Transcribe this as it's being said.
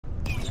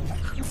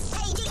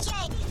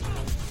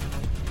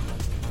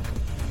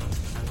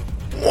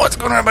What's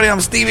going on, everybody?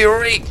 I'm Stevie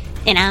Reek.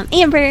 And I'm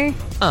Amber.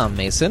 I'm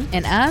Mason.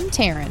 And I'm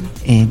Taryn.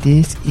 And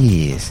this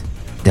is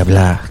The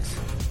Blocks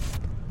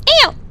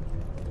Ew!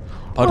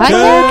 Podcast.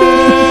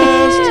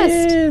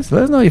 Yes.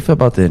 Let us know how you feel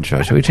about the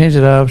intro. Should we change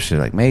it up? Should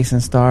like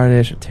Mason start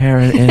it? Should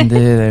Taryn end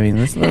it? I mean,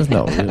 let us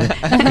know. We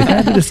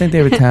can't do the same thing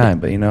every time,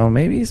 but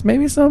maybe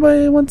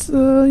somebody wants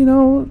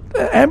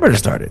Amber to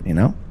start it.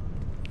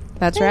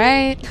 That's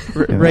right.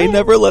 Ray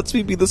never lets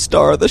me be the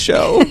star of the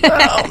show.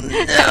 Oh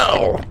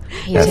no!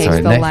 He takes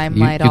the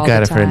limelight all the time. You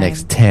got it for the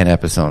next 10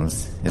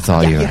 episodes. It's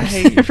all yours.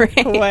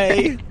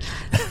 Way.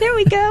 There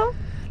we go.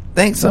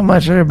 Thanks so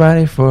much,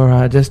 everybody,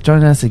 for just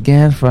joining us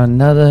again for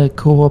another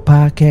cool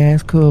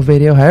podcast, cool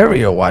video, however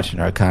you're watching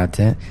our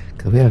content,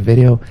 because we have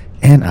video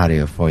and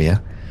audio for you.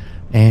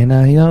 And,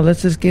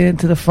 let's just get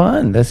into the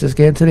fun. Let's just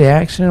get into the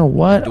action.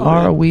 What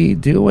are we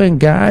doing,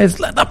 guys?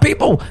 Let the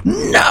people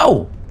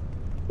know.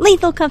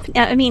 Lethal company.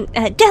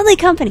 Deadly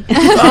company.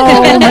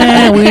 Oh,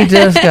 man, we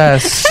just got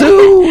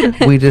sued.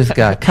 We just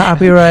got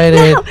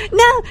copyrighted.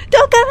 No,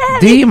 don't come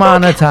at me.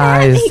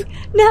 Demonetized.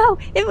 No,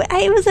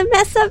 it was a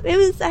mess up.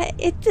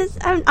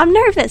 I'm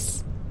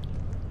nervous.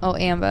 Oh,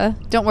 Amber,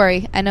 don't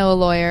worry. I know a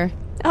lawyer.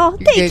 Oh, You're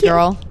thank good, you.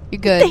 girl.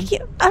 You're good. Thank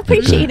you. I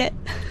appreciate it.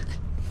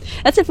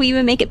 That's if we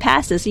even make it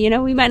past this. We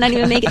might not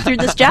even make it through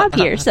this job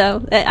here.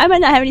 So I might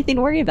not have anything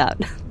to worry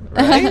about.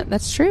 Right?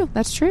 That's true.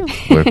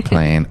 We're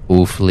playing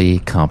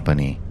Oofly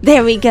Company.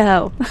 There we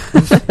go.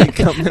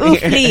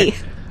 Oofly.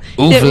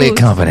 Oofly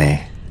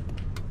Company.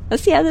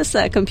 Let's see how this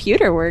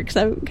computer works.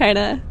 I'm kind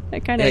of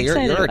excited. You're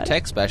about a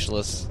tech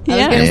specialist. I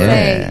was gonna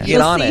say,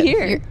 Get on it.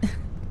 Here.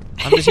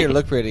 I'm just here to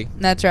look pretty.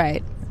 That's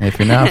right. If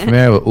you're not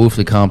familiar with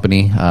Oofly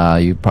Company,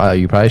 you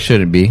probably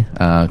shouldn't be,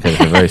 because it's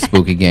a very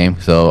spooky game.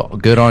 So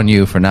good on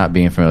you for not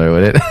being familiar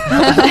with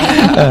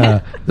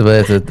it.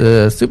 But it's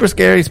a super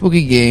scary,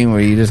 spooky game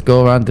where you just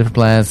go around different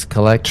planets,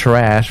 collect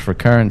trash for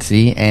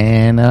currency,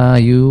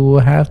 and you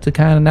have to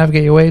kind of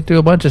navigate your way through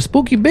a bunch of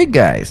spooky big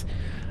guys.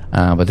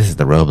 But this is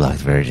the Roblox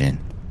version.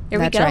 Here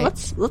we That's go.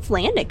 right. Let's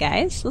land it,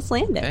 guys. Let's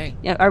land it. Hey.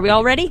 Yeah, are we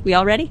all ready?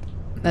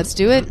 Let's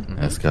do it.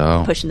 Let's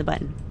go. Pushing the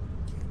button.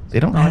 They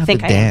don't I have the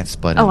think I am. dance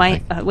button. Oh,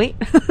 like- wait.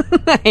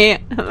 I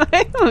am.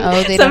 They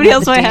Somebody don't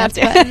else might have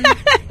dance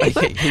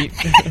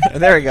to.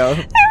 There we go.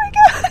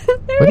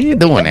 What are you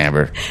doing,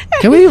 Amber?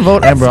 Can we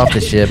vote Amber off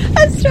the ship?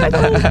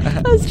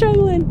 I'm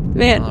struggling.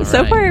 Man, All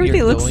so right, far everything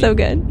you're looks so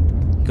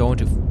good. Going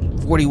to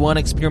 41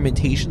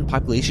 experimentation.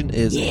 Population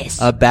is Yes.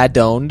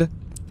 abandoned.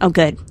 Oh,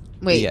 good.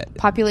 Wait, Yeah.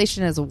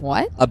 population is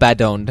what?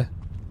 Abandoned.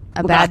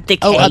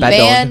 Decay.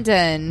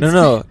 Abandoned.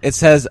 No. It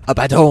says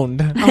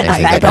abandoned. Oh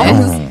my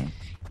goodness.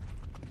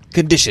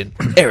 Condition: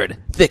 arid,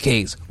 thick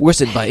haze,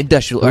 worsened by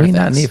industrial Do we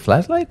artifacts. not need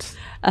flashlights?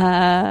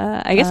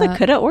 I guess I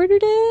could have ordered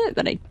it,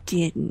 but I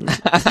didn't.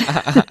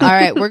 All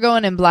right, we're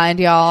going in blind,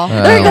 y'all.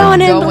 We're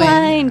going in Going.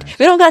 blind.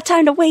 We don't got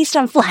time to waste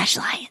on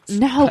flashlights.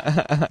 No.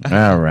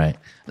 All right.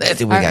 Let's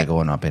see what we All got right.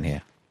 going up in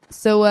here.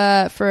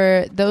 So,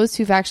 for those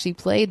who've actually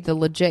played the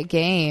legit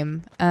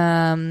game,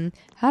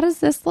 how does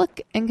this look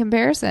in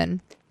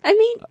comparison? I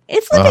mean,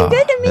 it's looking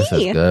good to me. This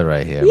is good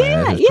right here,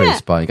 Yeah, man. This is pretty yeah.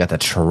 spot. You got the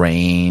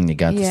terrain. You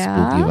got the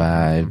spooky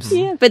vibes.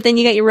 Yeah, but then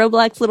you got your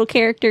Roblox little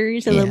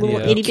characters and the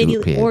little itty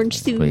bitty Cute, orange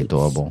it's suits. pretty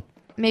adorable.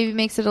 Maybe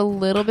makes it a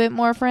little bit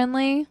more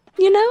friendly.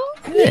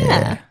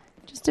 Yeah.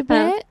 Just a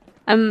bit.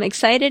 I'm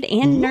excited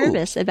and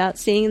nervous about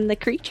seeing the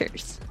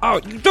creatures.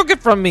 Oh, you took it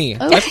from me.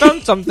 Oh. I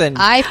found something.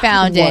 I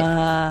found it.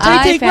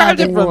 Tay found grabbed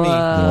it from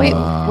me. Wait,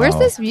 where's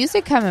this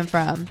music coming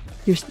from?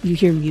 You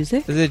hear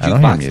music? Is it a I don't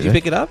hear jukebox? Did you music.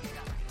 pick it up?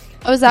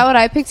 Oh, is that what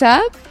I picked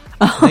up?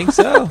 I think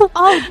so.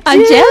 Oh, I'm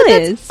dude,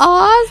 jealous. That's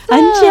awesome.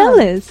 I'm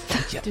jealous.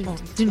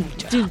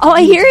 Oh,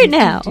 I hear it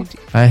now.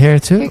 I hear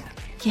it too.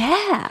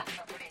 Yeah.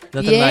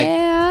 Nothing like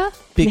Yeah.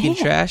 picking Man.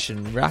 trash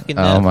and rocking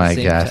Oh out at the my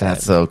same gosh, time.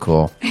 that's so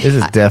cool. This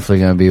is definitely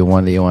going to be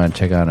one that you want to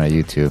check out on our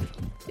YouTube.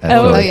 I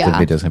feel like yeah. the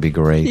video's going to be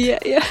great.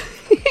 Yeah.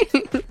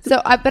 So,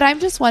 but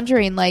I'm just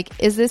wondering,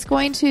 is this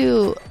going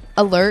to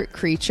alert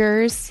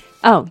creatures?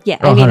 Oh, yeah.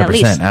 Oh, I mean, 100%, at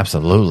least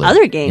absolutely.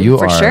 other games, you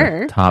for are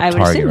sure. top I would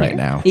target assume right here.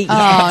 now. Yeah.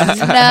 Oh,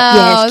 no.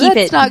 Yes, keep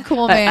That's it. not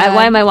cool, man.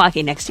 Why am I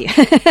walking next to you?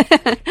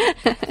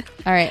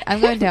 All right, I'm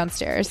going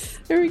downstairs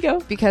There we go.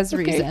 because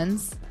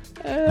reasons.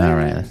 All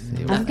right, let's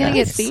see. I'm going to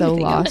get see so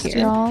anything out lost, here.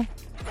 y'all.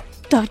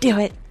 Don't do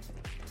it.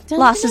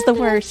 Lost is the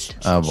worst.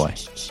 Oh boy.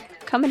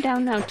 Coming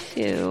down now,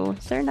 too.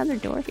 Is there another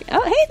door here?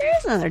 Oh, hey, there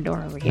is another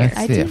door over here. Let's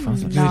I see do if I'm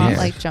good not here.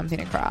 like jumping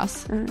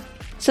across.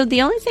 So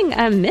the only thing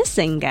I'm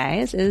missing,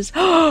 guys, is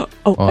I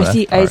that's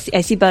see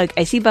hard. bug.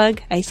 I see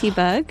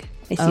bug.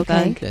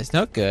 Okay. That's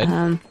not good.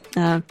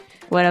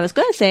 What I was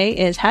going to say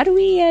is, how do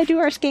we do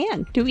our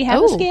scan? Do we have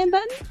a Oh. scan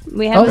button?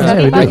 We have Oh, a yeah, scan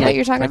we Is do. that button. what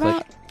you're talking Right click.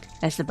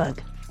 about? That's the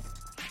bug.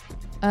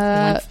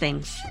 Wants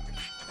things.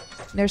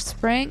 There's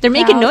spring. They're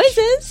making couch,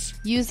 noises.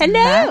 Use Hello.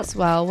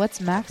 Maxwell. What's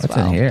Maxwell?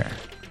 What's in here?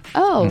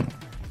 Oh.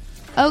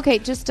 Okay,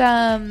 just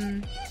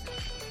right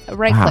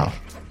Wow. click.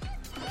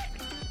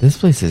 This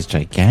place is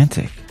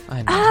gigantic.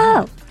 I know.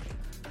 Oh,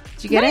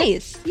 Did you get it?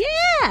 nice.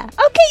 Yeah.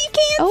 Okay, you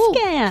can Oh.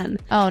 scan.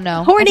 Oh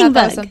no. Hoarding I thought that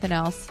bug. was something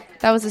else.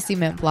 That was a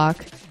cement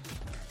block.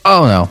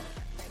 Oh no.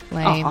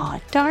 Lame. Aw,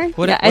 darn.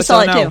 What- yeah, I what's saw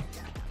on it now? too.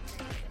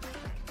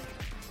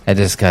 I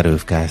just got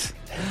oof, guys.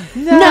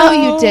 No,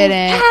 you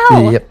didn't.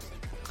 How? Yep.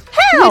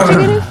 Where'd you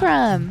get it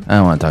from? I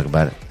don't want to talk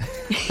about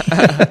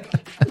it.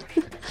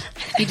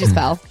 He just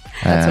fell.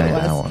 That's what it I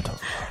was. don't want to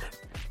talk.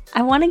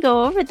 I want to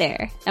go over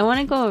there.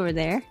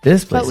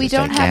 This place But we is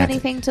don't have gigantic.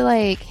 anything to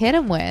like hit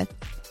him with.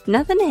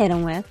 Nothing to hit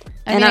him with.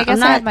 I mean, I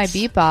guess I had my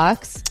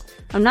beatbox.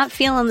 I'm not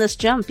feeling this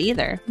jump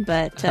either,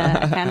 but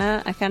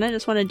I kind of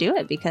just want to do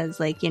it because,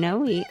 like, you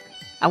know,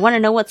 I want to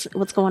know what's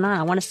going on.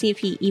 I want to see if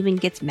he even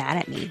gets mad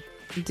at me.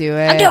 Do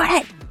it. I'm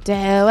doing it. Do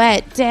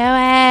it. Do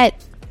it.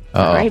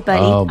 All right,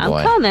 buddy. Oh, I'm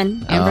boy.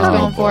 coming. Amber's Oh,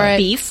 going for boy. it.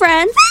 Be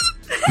friends.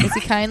 Is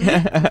he kindly?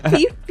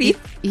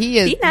 He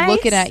is be nice.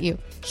 looking at you.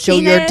 Show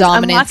Be your nice.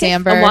 dominance, I'm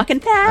Amber. I'm walking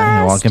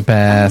past. I'm walking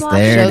past. I'm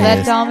There Show it that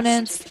is.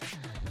 dominance.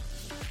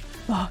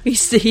 Oh,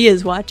 he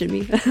is watching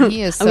me.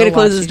 He is so I'm going to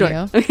close this door.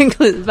 watching I'm going to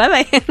close.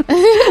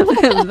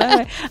 Bye-bye.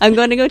 Bye-bye. I'm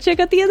going to go check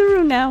out the other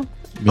room now.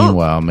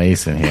 Meanwhile,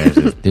 Mason here is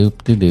just doop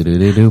doop doop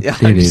doop doop Yeah,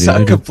 I'm just doop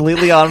doop.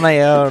 completely on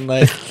my own.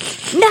 Like,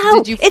 No,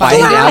 Did you it's find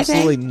finding out? locked.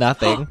 absolutely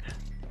nothing.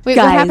 Wait,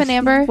 Guys, what happened,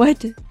 Amber?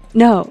 What?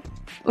 No.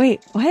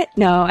 Wait, what?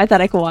 No, I thought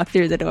I could walk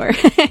through the door.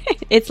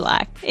 It's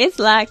locked. It's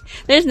locked.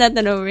 There's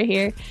nothing over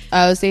here.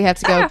 Oh, so you have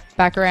to go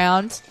back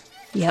around?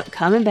 Yep,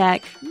 coming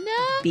back. No.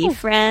 Be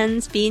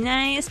friends. Be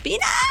nice. Be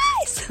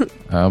nice.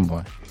 Oh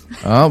boy.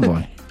 Oh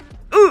boy.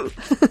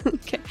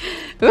 Okay.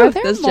 Are Ooh,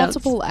 there those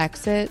multiple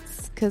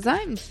exits? Because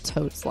I'm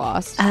totes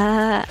lost.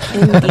 jumps.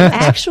 In the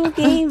actual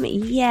game,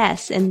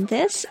 yes. In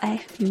this, I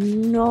have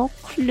no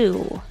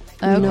clue.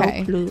 Okay.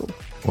 No clue.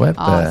 What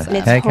Awesome. the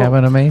Let's heck hope.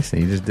 happened to Mason?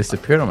 He just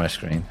disappeared on my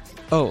screen.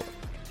 Oh,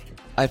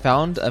 I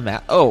found a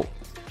map. Oh,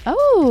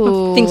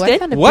 Oh, Things I good?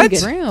 found a What?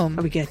 big room.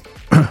 Are we good?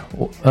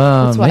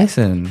 what?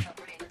 Mason.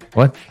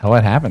 What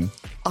happened?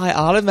 I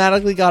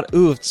automatically got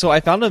oofed. So I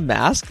found a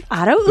mask,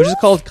 Auto? which is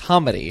called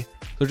comedy.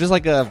 So just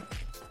like a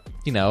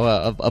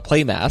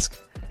play mask.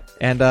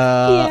 And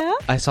Yeah.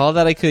 I saw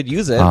that I could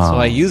use it, so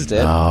I used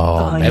it. No,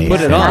 Oh, I put it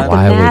Mason, on.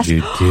 Why The would mask.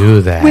 you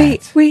do that?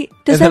 Wait.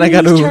 Does And that then I mean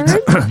got he's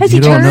oofed. turned? Has he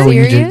You don't turned? know what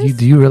you Serious? did.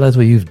 Do you realize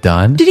what you've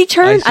done? Did he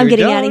turn? I I'm sure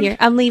getting out of don't. here.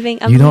 I'm leaving.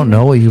 You don't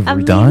know what you've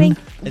I'm done? leaving.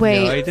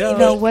 Wait, I don't.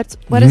 no, what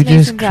You has just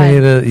Mason done?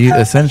 created you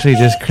essentially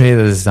just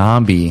created a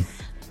zombie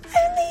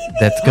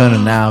that's gonna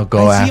now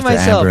go I see after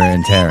myself. Amber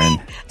and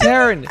Taryn.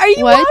 Taryn, Are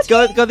you What?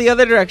 walking? go the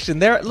other direction.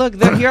 There, look,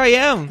 there. Here I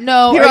am.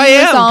 No, here are I you a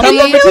am. zombie? Come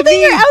In over the to building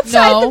me. or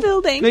outside No. the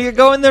building? No, you're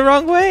going the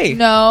wrong way.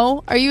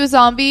 No, are you a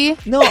zombie?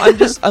 No,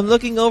 I'm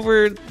looking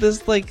over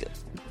this like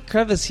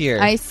crevice here.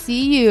 I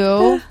see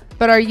you,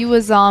 but are you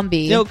a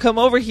zombie? No, come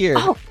over here.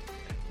 Oh,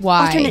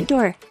 Why? alternate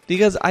door.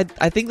 Because I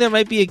think there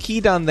might be a key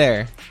down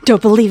there.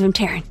 Don't believe him,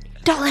 Taryn.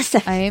 Don't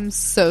listen. I am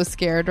so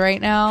scared right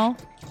now.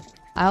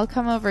 I'll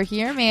come over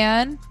here,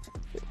 man.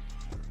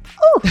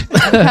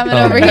 I'm coming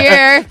Oh, over man.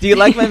 here. Do you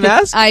like my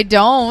mask? I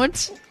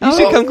don't. You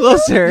should come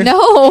closer.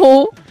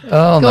 No. Oh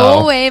Go no!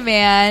 away,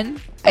 man.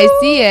 I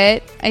see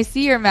it. I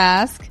see your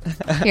mask.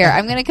 Here,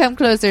 I'm going to come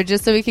closer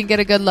just so we can get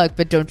a good look,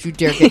 but don't you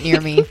dare get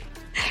near me.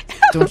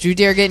 Don't you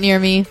dare get near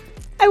me.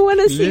 I want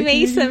to see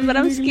Mason, but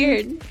I'm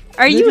scared.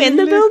 Are you in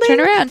the building? Turn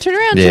around, turn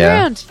around, Yeah. turn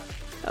around.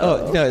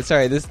 Oh no,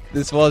 sorry. This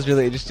wall is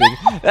really interesting.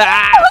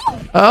 Ah!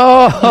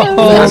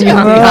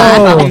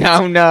 Oh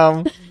no!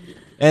 No.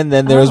 And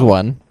then there's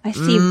one. I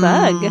see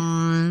Bug.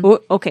 Oh,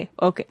 okay.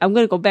 I'm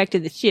going to go back to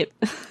the ship.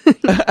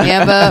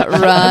 Amber,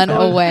 run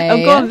away.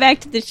 I'm going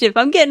back to the ship.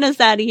 I'm getting us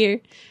out of here.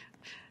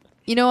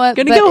 You know what?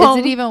 Gonna But go is home.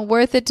 it even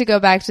worth it to go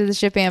back to the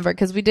ship, Amber?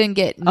 Because we didn't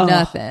get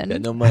nothing.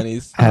 Got no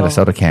monies. I had a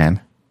soda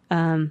can.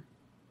 Yeah,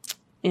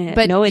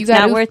 But no, you it's got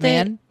not oof, worth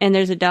man. it. And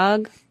there's a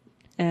dog.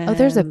 Oh,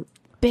 there's a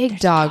big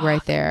dog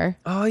right there.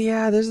 Oh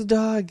yeah, there's a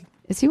dog.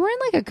 Is he wearing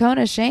like a cone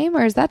of shame,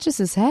 or is that just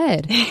his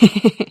head?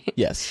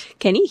 Yes.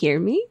 Can he hear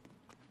me?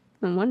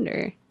 I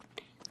wonder.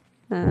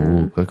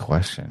 Ooh, good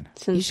question.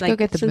 Since, You should go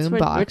get the since boom we're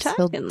box.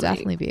 He'll talking,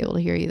 definitely be able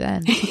to hear you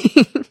then.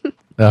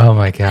 Oh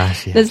my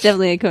gosh! Yes. That's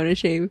definitely a cone of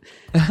shame.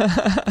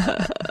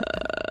 I'm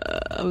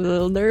a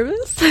little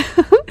nervous.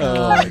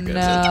 Oh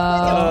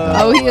no!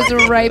 Oh, he is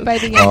right by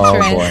the Oh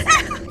entrance. boy!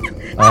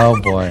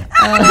 Oh boy!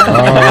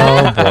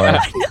 Oh boy!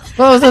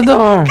 Close the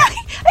door!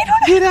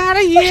 Get out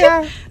of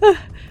here.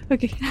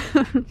 Okay.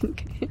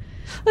 Okay.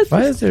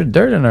 Why is there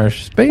dirt in our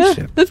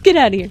spaceship? Let's get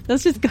out of here.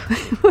 Let's just go.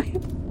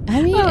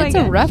 I mean, Oh my it's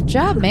a God. rough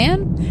job,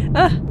 man.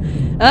 All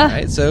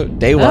right, so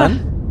day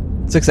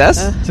one,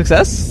 success.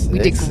 Success. We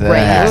did great.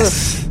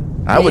 Success.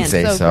 I would Man,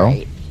 say So so.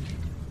 great.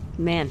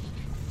 Man.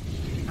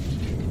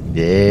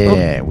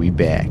 Yeah, we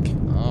back.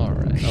 All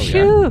right.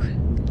 Phew.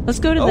 Let's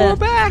go to Oh, the. we're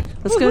back.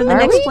 Let's go to the Are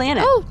next we?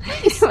 planet. Oh,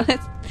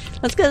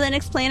 let's go to the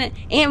next planet,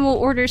 and we'll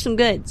order some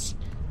goods.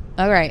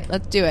 All right,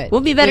 let's do it.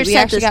 We'll be better Wait, we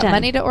set actually this got time.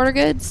 money to order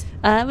goods.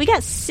 We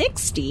got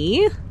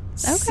 60.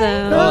 So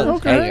Oh,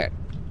 okay.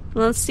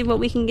 let's see what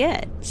we can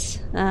get.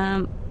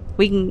 Nope,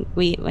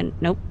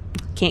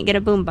 can't get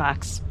a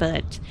boombox,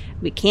 but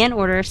we can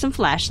order some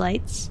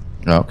flashlights.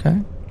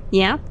 Okay.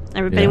 Yeah,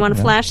 everybody Yeah, want a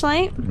yeah.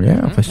 flashlight?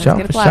 Yeah, for sure. Let's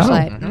get a For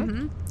flashlight. sure.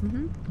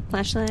 Mm-hmm.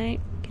 Flashlight.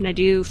 Can I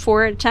do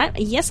 4 at a time?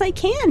 Yes, I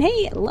can.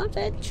 Hey, I love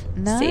it.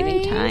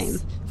 Saving time.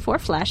 Nice. 4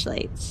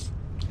 flashlights.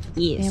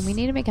 Yes. And we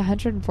need to make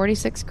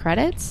 146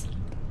 credits.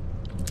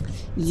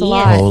 yes. a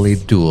lot. Totally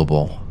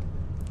doable.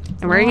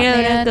 And we're Oh, going to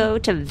man. go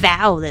to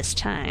Val this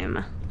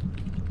time.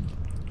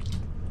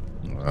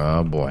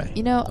 Oh boy.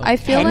 You know, I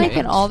feel like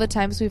Okay. in all the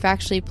times we've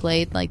actually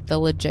played like the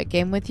legit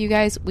game with you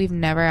guys, we've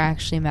never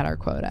actually met our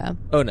quota.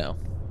 Oh no.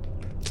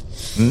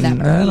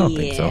 Never. I don't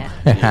think so.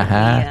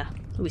 Yeah.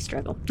 We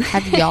struggle.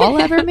 Have y'all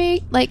ever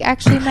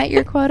actually met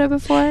your quota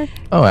before?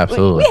 Oh,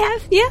 absolutely. We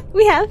have. Yeah,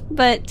 we have.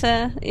 But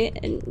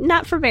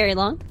not for very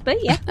long.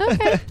 But yeah.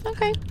 Okay,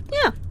 okay.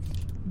 Yeah.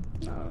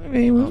 I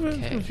mean, we've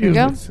Okay. a Here few we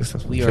go.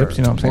 successful We are trips,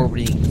 you know what I'm saying?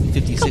 orbiting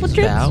 56 Couple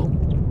trips. now.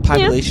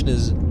 Population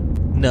is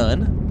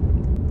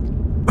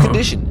none.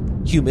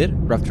 Condition: humid,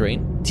 rough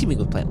terrain, teeming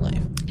with plant life.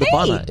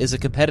 Labana is a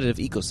competitive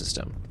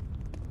ecosystem.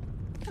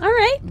 All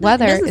right.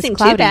 Weather Doesn't is seem too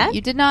cloudy. bad. You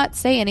did not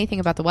say anything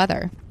about the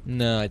weather.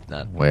 No, I did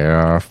not. Where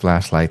are our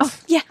flashlights? Oh,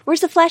 yeah.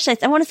 Where's the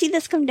flashlights? I want to see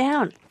this come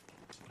down.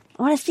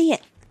 I want to see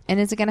it. And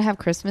is it going to have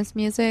Christmas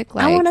music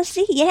I like want to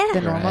see. Yeah.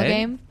 the normal Right.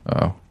 game?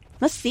 Oh.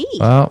 Let's see.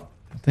 Well,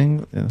 I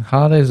think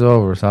holidays are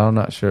over, so I'm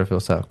not sure if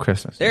it'll have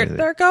Christmas. There music.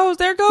 it goes.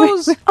 There it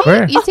goes.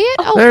 Where? You see it?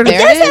 Oh, There there,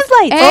 it does it is. have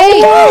lights.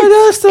 Hey, Oh, it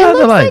does still it have the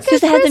looks lights. like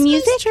Does a it have the Christmas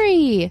music?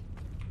 tree.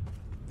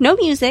 No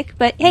music,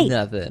 but hey,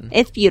 Nothing.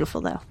 it's beautiful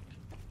though.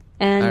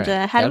 And All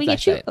right. how do Got we a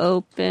get you flashlight.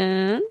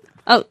 open?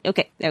 Oh,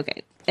 okay.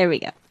 There we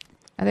go.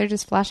 Are there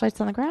just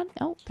flashlights on the ground?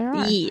 Oh, there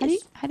are.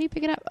 Yes. How do you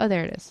pick it up? Oh,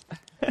 there it is.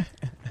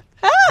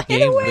 The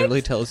game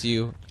literally tells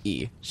you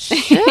E.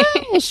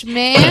 Shush,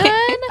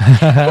 man.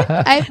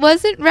 I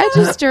wasn't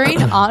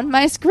registering on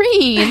my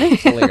screen.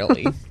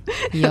 Clearly.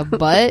 Yeah,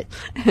 but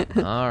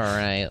All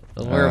right.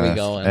 Where are we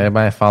going?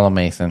 Everybody follow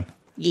Mason.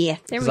 Yeah,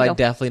 there we Because I go.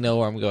 definitely know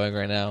where I'm going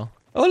right now.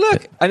 Oh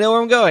look! I know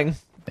where I'm going.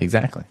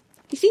 Exactly.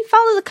 You see,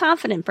 follow the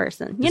confident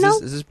person. You know,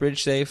 Is this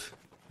bridge safe?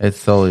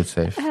 It's totally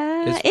safe.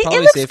 It's it probably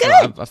looks safe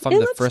good. if I'm It the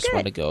looks first good.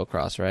 one to go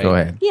across, right? Go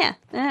ahead. Yeah,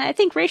 I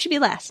think Ray should be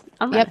last.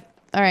 I'm yep.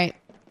 All right.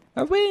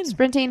 I win.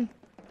 Sprinting.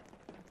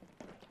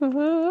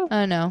 Oh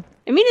no.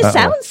 I mean, it Uh-oh.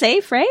 sounds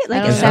safe, right?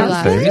 Like I it don't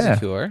sounds know. good. Yeah.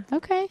 Secure.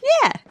 Okay.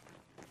 Yeah.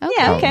 Okay.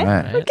 Yeah. Okay. All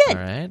right. We're good.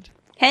 All right.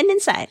 Heading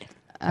inside.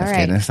 All Let's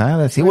right. get inside.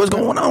 Let's see what's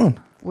going on.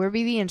 Where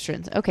be the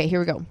entrance? Okay, here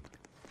we go.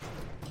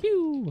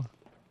 Phew.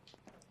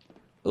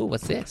 Oh,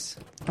 what's this?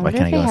 I Why wonder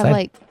can't if I they go have inside?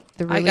 like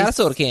the I really got a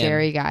soda can.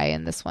 scary guy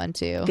in this one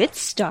too. Good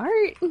start.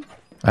 All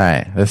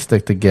right, let's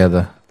stick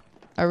together.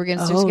 Are we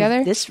gonna stick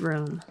together? This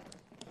room.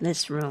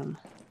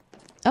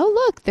 Oh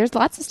look, there's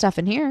lots of stuff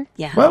in here.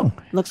 Yeah. Whoa.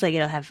 Looks like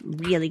it'll have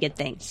really good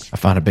things. I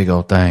found a big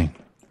old thing.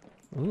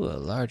 Ooh, a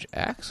large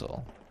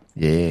axle.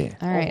 Yeah.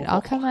 All right,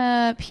 I'll come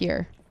up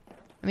here.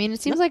 I mean,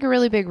 it seems like a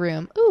really big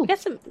room. Ooh, We got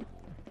some.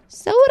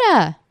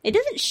 soda. It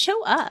doesn't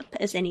show up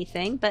as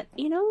anything, but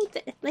you know,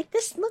 like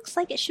this looks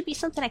like it should be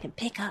something I can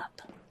pick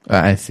up.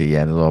 I see.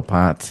 Yeah, the little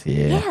pots.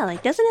 Yeah. Yeah,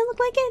 like doesn't it look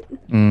like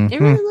it? Mhm. It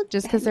really looks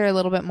Just because they're a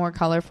little bit more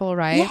colorful,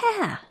 right?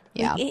 Yeah.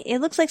 Yeah. Like, it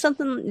looks like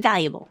something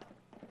valuable,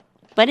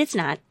 but it's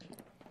not.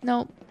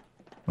 Nope.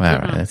 All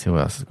right, let's see what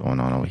else is going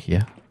on over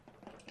here.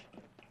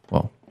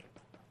 Whoa.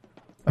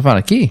 I found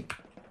a key.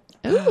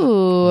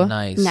 Ooh.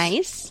 Nice.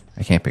 Nice.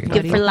 I can't pick it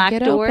Good up. for though. locked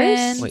Get doors.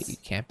 open. Wait, you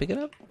can't pick it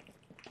up?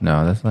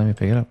 No, that's let me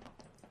pick it up.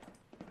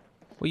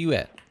 Where you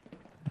at?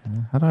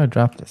 How do I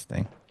drop this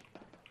thing?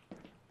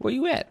 Where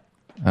you at?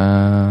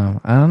 I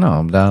don't know.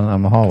 I'm down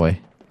on the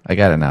hallway. I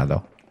got it now,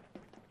 though.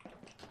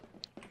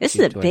 This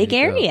is a Do I big need to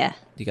go? area.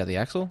 You got the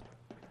axle?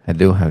 I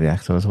do have the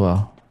axle as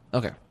well.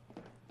 Okay.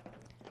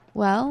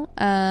 Well,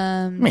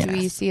 do we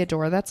Yes. see a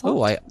door that's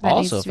Oh, I locked? that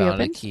also needs to be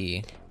found a opened?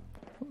 key.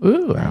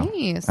 Ooh,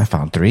 Nice. I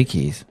found 3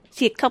 keys.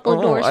 See a couple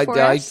of doors for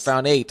I us.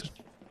 found 8.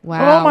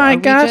 Wow. Oh my are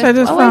we gosh, I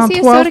just I found see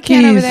a 12 soda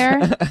can over keys.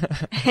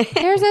 there.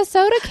 There's a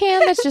soda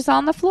can that's just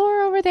on the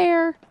floor over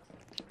there.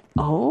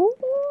 Oh,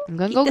 I'm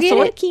gonna eat go the get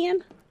soda it.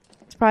 can.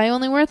 It's probably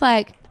only worth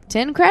like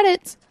 10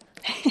 credits.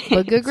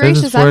 But good Says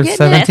gracious, it's I'm worth getting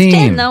seven- it. That's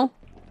 17. 10 though.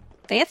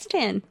 That's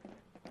 10.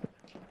 It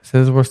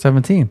says we're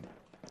 17.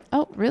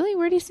 Oh, really?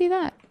 Where do you see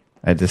that?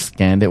 I just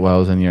scanned it while it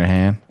was in your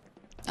hand.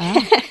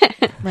 Oh.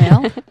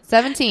 Well,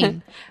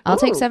 17. I'll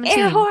take Ooh, 17.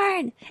 Air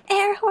horn.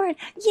 Air horn.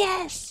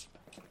 Yes.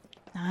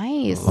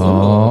 Nice.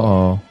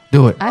 Oh.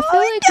 Do it. I feel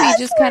like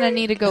we just kind of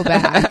need to go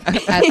back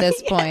at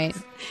this point.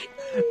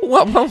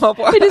 What?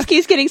 It just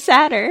keeps getting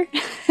sadder.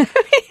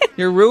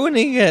 You're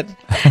ruining it.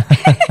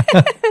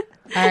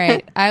 All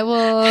right. I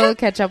will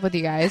catch up with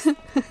you guys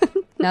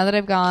now that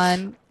I've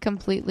gone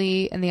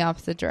completely in the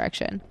opposite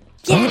direction.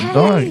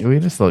 Don't, we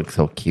just look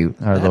so cute.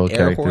 Our little Air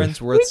characters.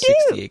 horn's worth We do.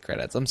 68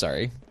 credits. I'm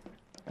sorry.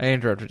 I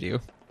interrupted you.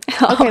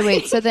 Okay,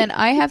 wait. So then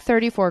I have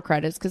 34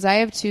 credits because I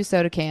have 2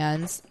 soda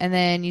cans. And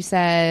then you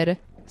said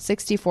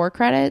 64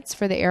 credits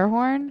for the air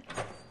horn.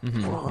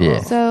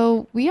 Yeah.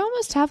 So we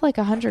almost have like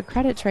 100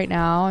 credits right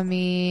now. I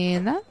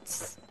mean,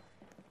 that's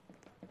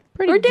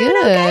pretty We're doing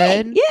good.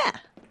 okay. Yeah.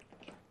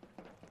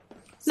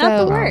 Not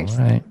the So- worst.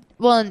 All right.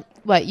 Well, and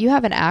what? You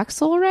have an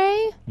axle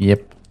ray?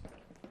 Yep.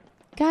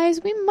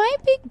 Guys, we might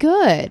be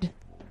good.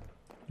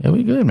 Yeah,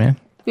 we good, man.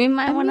 We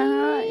might want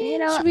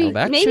to, should we- Go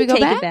back? maybe should we go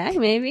take back? it back.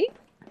 Maybe.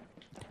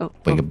 Oh,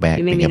 Bring it back,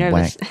 You made me bring it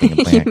nervous. back, bring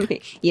it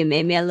back. You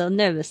made me a little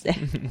nervous there.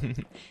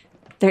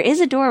 There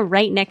is a door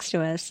right next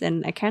to us,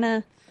 and I kind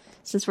of,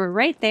 since we're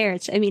right there,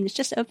 it's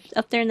just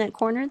up there in that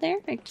corner there.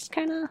 I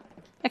kind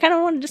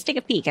of want to just take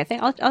a peek. I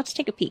think I'll just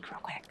take a peek real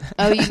quick.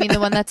 Oh, you mean the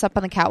one that's up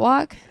on the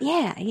catwalk?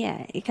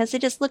 Yeah, because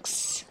it just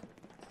looks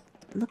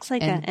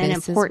like And an this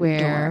is important where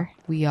door.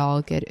 we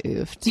all get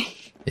oofed.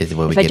 Is it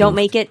where we If I get don't oofed?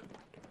 make it,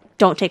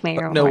 don't take my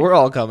arrow. No, horn. we're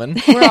all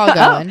coming. We're all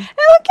going.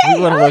 okay.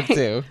 We want to all look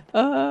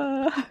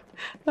right. too.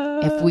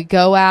 If we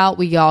go out,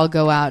 we all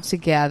go out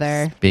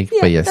together. Speak for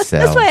Yeah, yourself.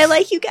 that's why I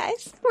like you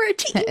guys. We're a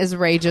team. Is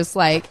Ray just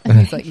like,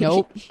 he's like,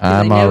 nope.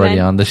 I'm I know already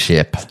when- on the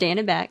ship.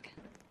 Standing back.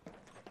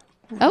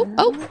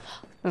 Oh,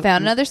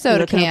 found another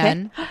soda Looking okay?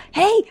 can.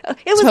 Hey, it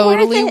was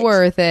Totally worth it.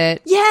 worth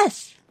it.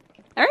 Yes.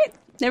 All right.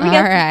 There we All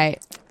go. right.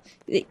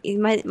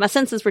 My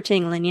senses were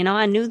tingling.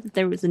 I knew that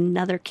there was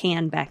another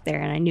can back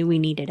there, and I knew we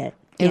needed it.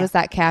 It Yeah. was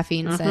that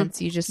caffeine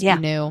sense. You just Yeah.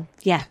 knew.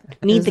 Yeah.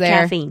 Need was the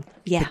there. caffeine.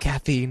 Yeah. The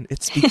caffeine,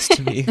 it speaks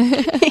to me.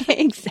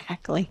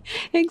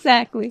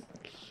 Exactly.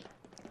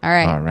 All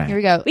right. All right. Here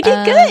we go. We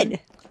did good.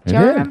 Do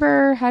y'all Yeah.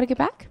 remember how to get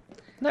back?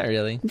 Not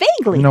really.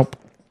 Vaguely. Nope,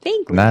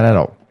 Vaguely. not at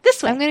all.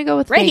 This way. I'm going to go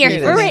with right here.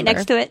 vaguely We're right remember.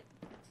 next to it.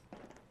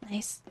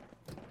 Nice.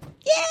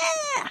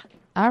 Yeah.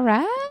 All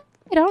right.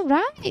 All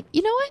right.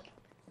 You know what?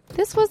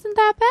 This wasn't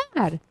that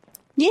bad.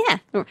 Yeah.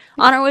 We're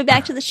on our way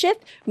back to the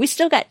ship. We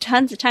still got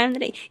tons of time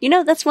today.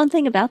 That's one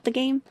thing about the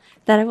game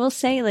that I will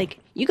say, like,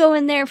 you go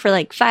in there for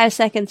like 5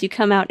 seconds, you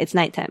come out, it's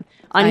nighttime.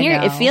 On I here,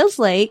 it know. feels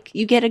like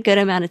you get a good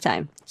amount of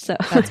time. So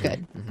That's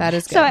good. That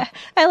is good. So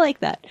I like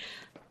that.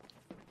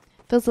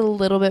 Feels a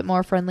little bit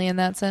more friendly in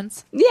that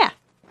sense. Yeah.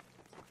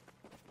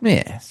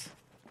 Yes.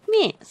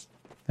 Yes.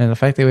 And the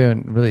fact that we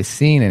haven't really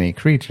seen any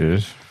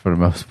creatures for the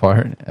most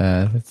part,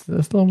 it's a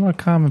little more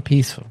calm and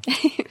peaceful.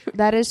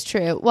 That is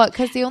true. What?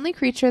 Because the only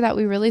creature that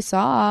we really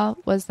saw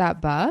was that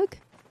bug.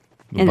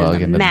 The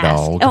bug and the mask.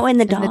 dog. Oh, and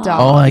the And the dog. dog.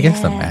 Oh, I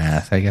guess the Yes.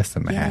 mask.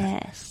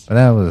 Yes. But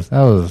that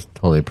was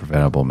totally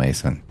preventable,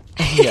 Mason.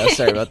 Yeah,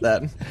 sorry about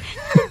that.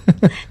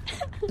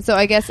 So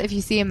I guess if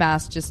you see a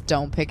mask, just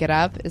don't pick it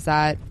up. Is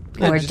that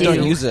Or Just do.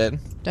 don't use it.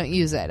 don't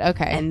use it?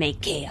 Okay. And make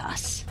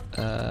chaos.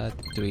 What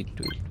do we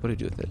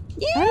do with it?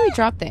 How do we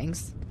drop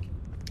things?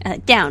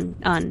 Down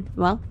on,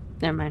 well,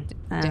 never mind.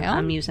 Down?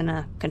 I'm using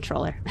a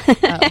controller.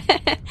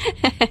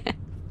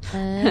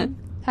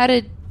 How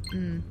did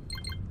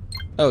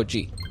Oh,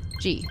 G.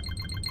 G?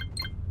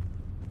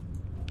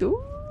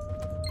 Ooh.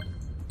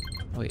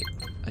 Wait,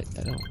 I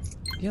don't.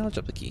 Yeah, I'll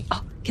drop the key.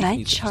 Oh, can I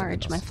Use it for something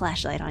charge my else.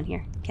 flashlight on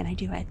here? Can I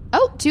do it?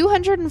 Oh,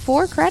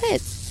 204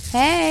 credits.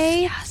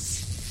 Hey,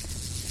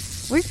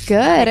 Yes. we're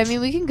good. I mean,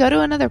 we can go to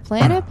another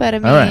planet, but I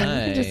mean, All right. we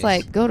can just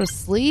Nice. like go to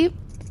sleep,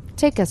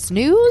 take a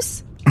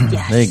snooze.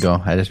 Yes. There you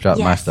go. I just dropped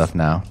my Yes. stuff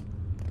now.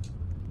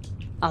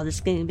 Oh, this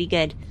is going to be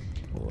good.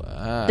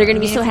 Wow. They're going to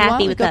be I mean, so if you want,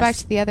 happy we with go us. back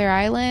to the other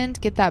island,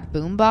 get that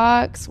boom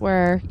box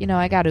where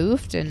I got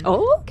oofed and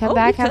come we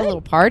back, have a could.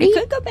 little party. We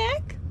could go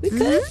back. We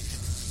could.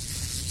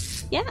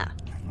 Yeah.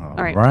 All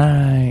right.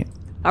 right.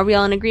 Are we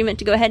all in agreement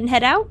to go ahead and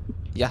head out?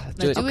 Yeah,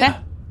 do Let's it. do Okay. it.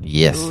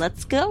 Yes.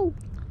 Let's go.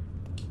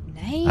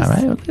 Nice. All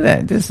right. Look at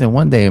that. This is a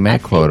one-day I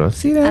Mac think- quota.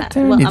 See that?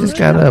 Terry? well, You I'm just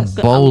gonna- got a I'm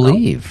gonna- bowl I'm go-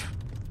 leave.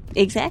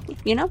 Exactly.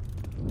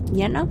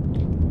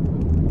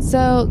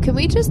 So, can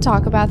we just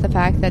talk about the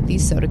fact that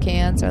these soda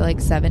cans are like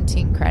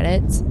 17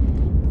 credits,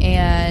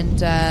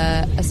 and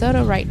a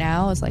soda right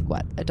now is like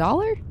what,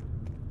 $1?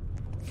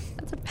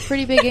 That's a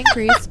pretty big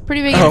increase.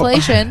 Pretty big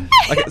inflation.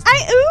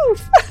 I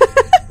oof.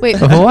 Wait,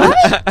 What?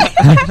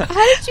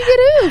 how did you get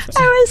oofed?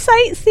 I was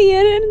sightseeing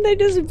and they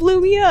just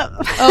blew me up.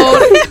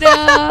 Oh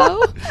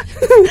no!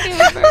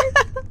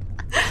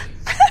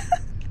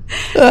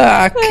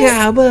 Amber.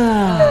 Come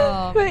on.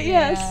 Oh, But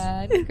yes.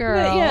 man,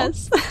 girl. But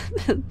yes.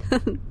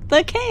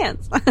 The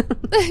cans.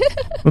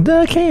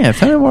 The cans.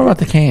 Tell me more about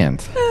the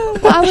cans.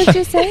 Well, I was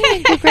just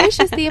saying, good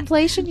gracious, the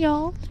inflation,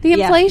 y'all. The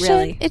Yeah, inflation,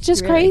 really, it's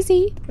just really.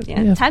 crazy.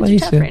 Yeah, Yeah, times are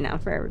tough inflation. right now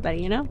for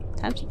everybody,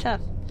 Times are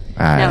tough.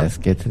 All right, No. let's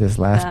get to this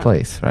last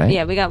place, right?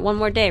 Yeah, we got one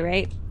more day,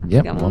 right?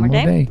 Yep, We got one more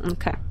day.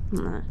 Okay.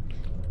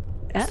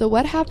 So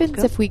what happens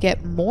go. if we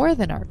get more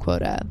than our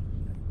quota?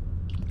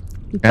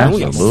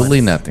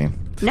 Absolutely nothing.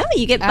 No,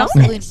 you get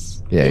Absolutely.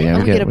 bonus. Yeah, Oh, we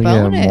we get a more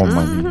bonus.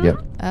 money. Yep.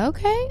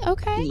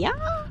 Okay. Yeah.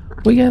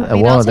 We get I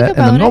mean, I'll take a in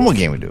the normal bonus.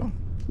 game we do.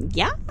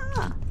 Yeah.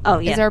 Oh,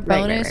 yeah. Is our Right,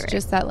 bonus right.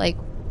 just that, like,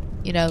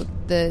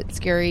 the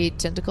scary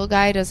tentacle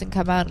guy doesn't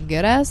come out and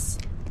get us?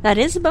 That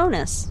is a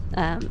bonus.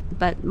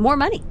 But more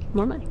money.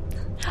 More money.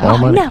 More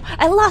money. No,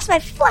 I lost my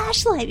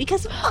flashlight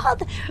because of all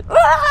the...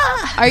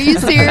 Ah! Are you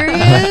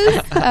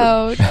serious?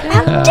 Oh, no.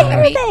 How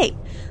dare they?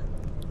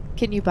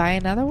 Can you buy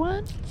another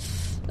one?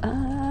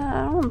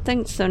 I don't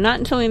think so. Not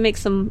until we make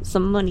some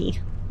money.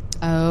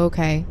 Oh,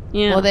 okay.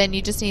 Yeah. Well, then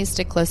you just need to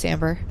stick close to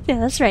Amber. Yeah,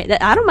 that's right.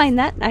 I don't mind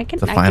that. I can.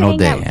 The I final can hang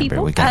day, out with Amber.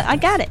 people. We got I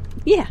this. got it.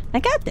 Yeah, I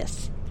got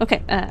this.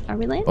 Okay. Are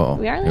we landing? Uh-oh.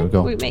 We are Here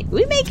landing. we go.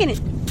 We making it.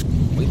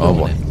 We Oh doing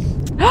boy.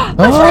 it. My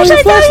Oh, your flashlight's out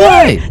here.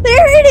 flashlight!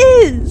 There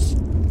it is.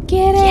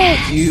 get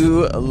it.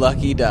 You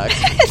lucky duck.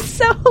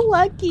 So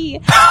lucky.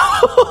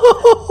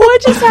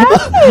 What just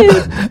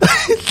happened?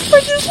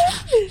 What just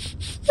happened?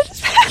 What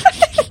just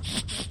happened?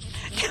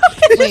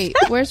 Wait,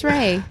 where's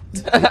Ray?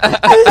 Did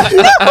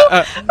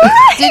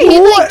he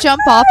like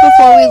jump off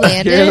before we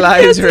landed? Your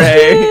lies,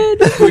 Ray.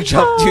 We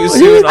jumped too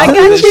soon I off got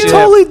the you. ship.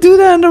 Totally do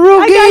that in the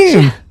real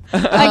game.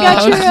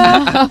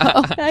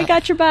 I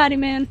got your body,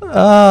 man.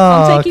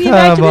 Oh, taking you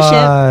back to the ship.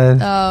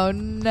 on. Oh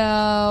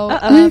no!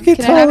 Uh-oh. You can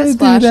can I have totally his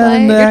do that in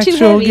flashlight? the You're too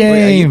actual heavy.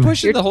 Wait, are you game.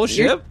 pushing the whole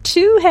You're ship?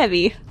 too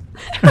heavy.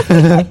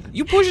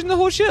 You pushing the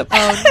whole ship?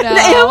 Oh no!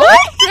 Am I?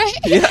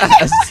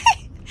 Yes.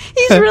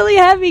 He's really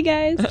heavy,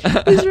 guys.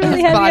 He's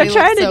really heavy. Body I'm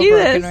trying looks to so do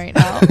broken this. right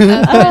now. I'm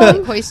trying to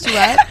like, hoist you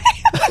up.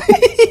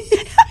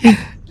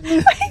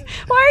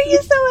 Why are you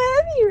so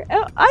heavy?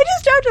 Oh, I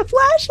just dropped a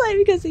flashlight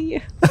because of you.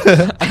 Why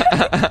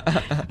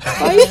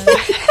are you so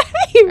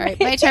heavy? All right,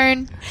 my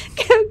turn.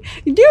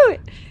 Do it.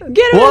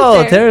 Get him Whoa,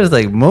 up there. Tara's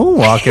like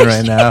moonwalking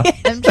right now.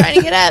 I'm trying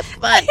to get up,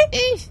 but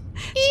Yes.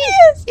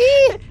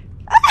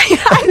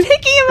 I'm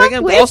picking him Bring up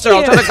him with closer. you.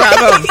 I'll try to grab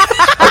him.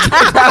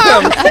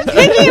 I'm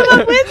picking him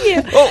up with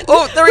you.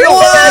 Oh, there we go.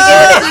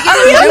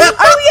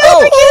 Are we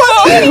up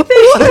against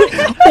anything?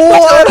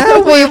 What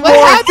have we Wait, what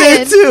walked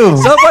happened? into?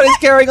 Somebody's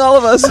carrying all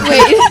of us.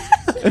 wait,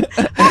 What's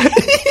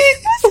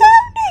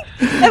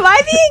happening? Am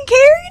I being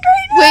carried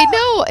right wait,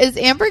 no, is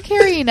Amber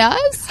carrying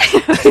us? now?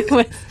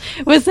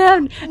 What's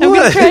happening? I'm going to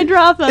What try and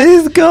drop him.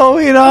 is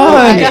going on?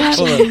 I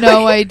Hold have on.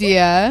 no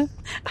idea.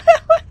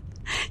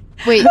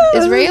 Wait,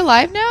 is Ray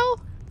alive now?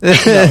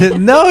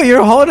 No,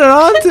 you're holding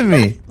on to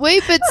me.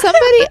 Wait, but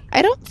somebody,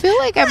 I don't feel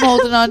like I'm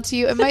holding on to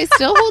you. Am I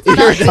still holding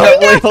on to you?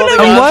 Definitely holding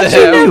I'm on to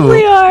watching him. you.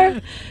 We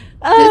are.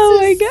 Oh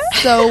my This is god.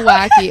 so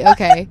wacky.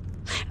 Okay.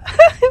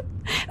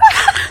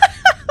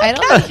 I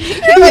don't think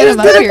you can get him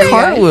up Did here a yet.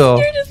 cartwheel.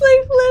 You're just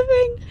like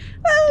flipping.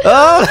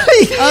 Oh,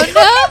 Oh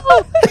no!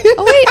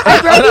 Oh wait,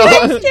 I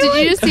broke it. Did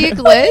you just see a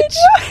glitch?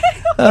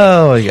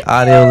 oh my God.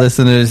 Audio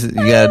listeners, you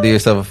gotta do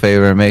yourself a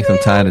favor and make some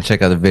time to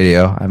check out the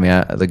video. I mean,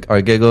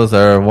 our giggles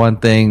are one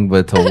thing,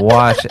 but to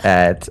watch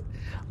at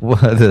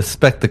the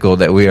spectacle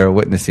that we are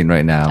witnessing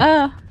right now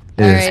Oh,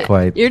 is Alright.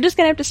 quite you're just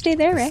gonna have to stay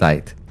there, a right?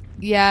 sight.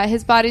 Yeah,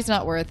 his body's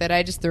not worth it.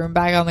 I just threw him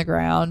back on the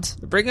ground.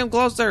 Bring him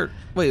closer.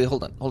 Wait,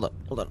 hold on.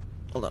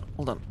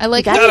 I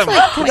like. got I was him. like,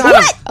 I kinda-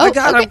 got him. Oh, I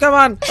got okay. him. Come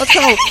on. Let's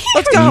go.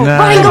 Let's go. Nice.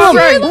 Wrangle him!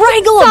 Sorry.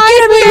 Wrangle him!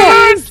 Get him in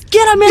there!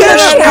 Get him in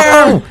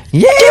there!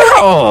 Yeah!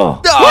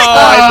 Oh, I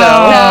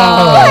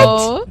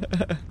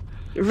fell.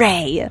 No.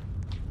 Ray,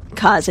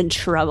 causing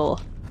trouble.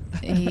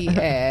 He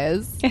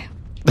is.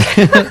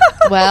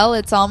 Well,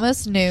 it's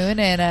almost noon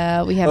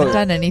and we haven't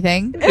done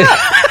anything.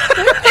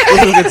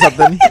 We'll get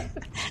something.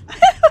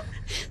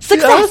 We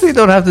Success. honestly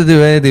don't have to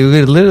do anything. We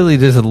could literally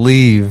just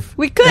leave.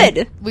 We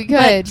could. We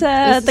could. But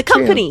This is the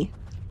true. company.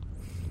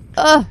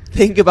 Ugh.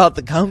 Think about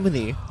the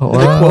company. Wow. The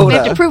We have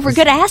quota. to prove we're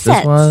good This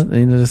assets. one,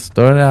 you know, just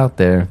throw it out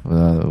there.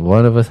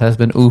 One of us has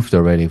been oofed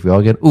already. If we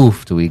all get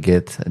oofed, we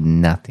get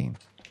nothing.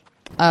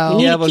 Oh,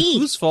 Need Yeah, a but key.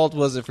 whose fault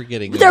was it for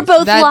getting They're it?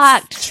 both that's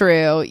locked.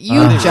 true.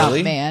 You Oh, jump,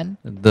 really? man.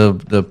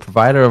 The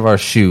provider of our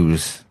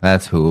shoes,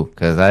 that's who.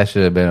 Because I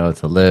should have been able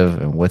to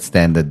live and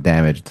withstand the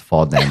damage, the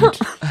fall damage.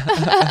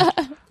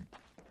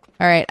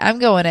 All right, I'm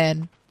going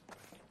in.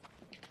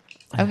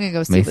 I'm gonna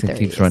go see what Mason there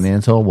keeps is. running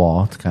into a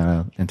wall. It's kind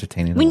of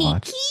entertaining We to need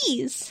watch.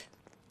 keys.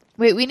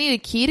 Wait, we need a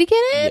key to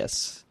get in.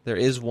 Yes, there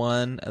is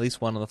one, at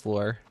least one on the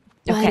floor.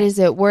 But Okay. is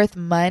it worth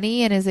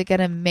money, and is it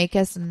gonna make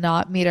us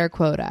not meet our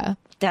quota?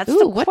 That's Ooh,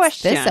 the what's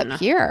question. this up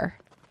here?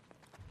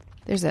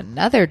 There's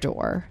another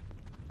door.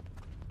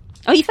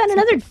 Oh, you found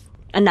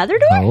another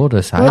door? Oh,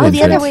 the side Oh, entrance.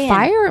 the other way in.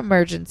 Fire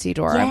emergency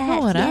door. I'm Yes,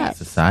 going yes. up.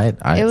 The side,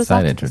 It was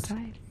side off entrance. to the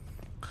side.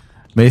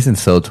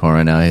 Mason's so torn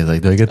right now. He's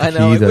like, do I get the I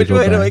know. keys? Like, which go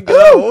way do I back?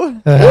 go?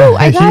 Ooh,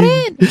 I got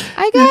in.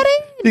 I got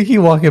in. You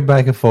keep walking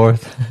back and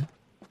forth.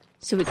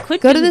 So we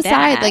could Go do to the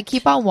that. side. Like,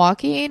 keep on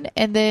walking,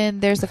 and then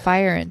there's a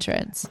fire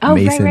entrance. Oh,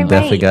 Mason right.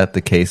 definitely got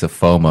the case of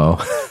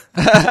FOMO.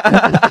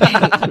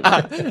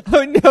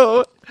 Oh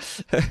no!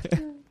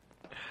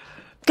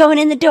 Going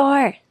in the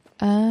door.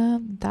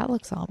 That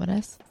looks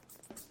ominous.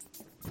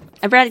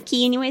 I brought a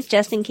key anyways,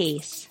 just in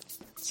case.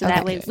 So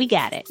that Okay. way we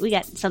got it. We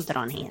got something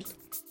on hand.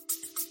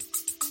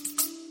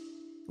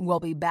 We'll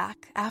be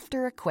back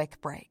after a quick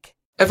break.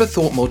 Ever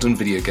thought modern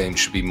video games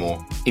should be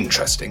more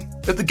interesting?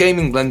 At the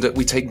Gaming Blender,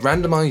 we take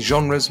randomized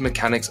genres,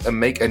 mechanics, and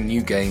make a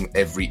new game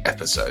every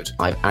episode.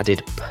 I've added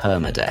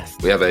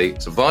permadeath. We have a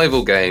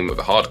survival game of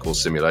a hardcore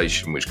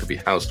simulation, which could be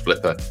House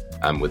Flipper,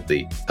 and with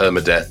the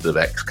permadeath of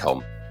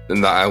XCOM.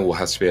 And that all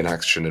has to be an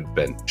action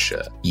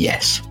adventure.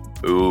 Yes.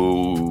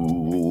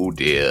 Oh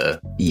dear.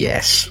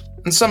 Yes.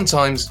 And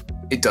sometimes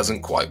it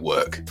doesn't quite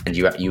work. And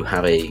you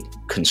have a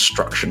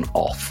construction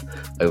off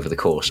over the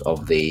course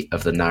of the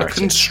A narrative.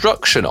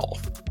 construction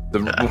of.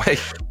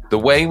 The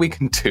way we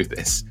can do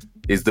this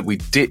is that we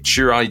ditch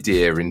your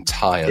idea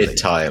entirely.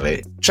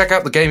 Entirely. Check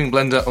out the Gaming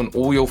Blender on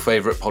all your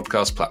favourite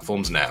podcast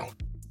platforms now.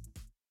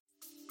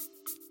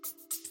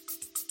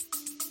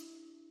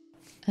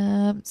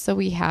 So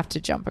we have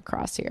to jump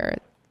across here.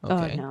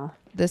 Okay. Oh no.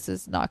 This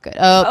is not good.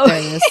 Oh, there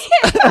it is.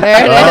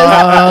 There it is.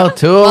 Oh,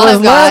 two of us Oh,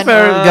 left,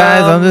 God.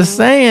 guys. I'm just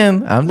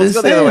saying. Let's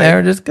go the other way.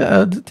 Aaron just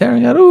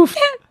tearing got oof.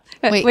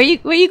 Wait. Where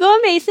you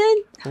going,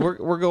 Mason?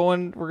 We're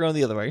going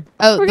the other way.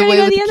 Oh, We're the gonna way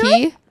go with the the other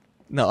key?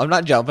 No, I'm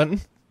not jumping.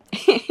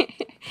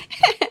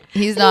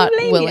 He's not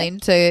blame ya. willing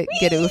to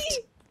get oofed.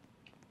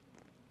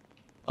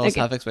 I was Okay.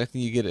 half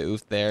expecting you to get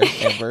oofed there,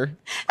 Amber.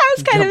 I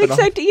was kind of Jumping off.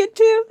 expecting it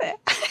too.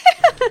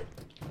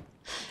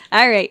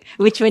 All right,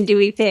 which one do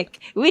we pick?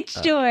 Which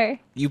door?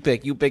 You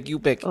pick.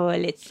 Oh,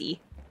 let's see.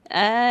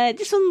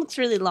 This one looks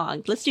really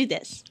long. Let's do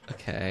this.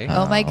 Okay.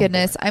 Oh my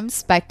goodness. I'm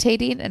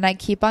spectating and I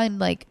keep on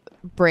like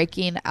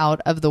breaking out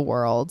of the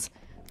world.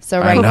 So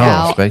I right know.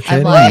 now, I'm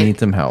Spectating like, needs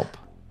some help.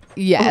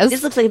 yes.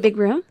 This looks like a big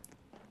room.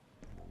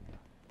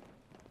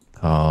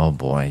 Oh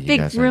boy, you Big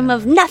guys room are,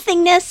 of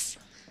nothingness.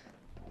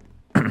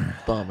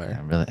 Bummer.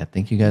 I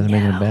think you guys are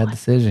making a bad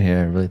decision here.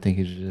 I really think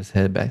you should just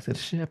head back to the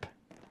ship.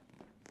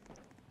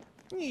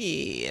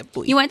 Yeah,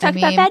 boy. You want to I talk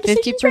about mean, bad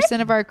decisions? Rick?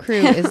 50% of our crew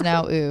is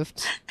now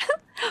oofed.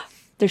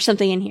 There's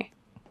something in here.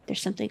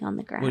 There's something on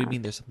the ground. What do you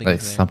mean? There's something Like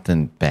in there?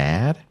 something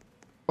bad?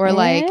 Or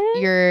like Eh?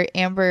 your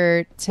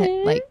Amber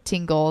like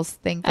tingles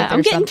think that I'm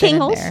there's getting something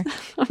tingles. in there.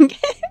 I'm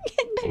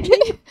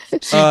getting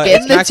It's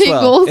getting the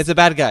Maxwell. tingles. It's a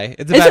bad guy.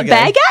 It's a It's bad a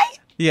bad guy?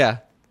 Yeah.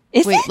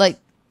 Is Wait, it? like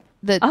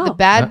the Oh.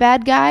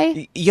 bad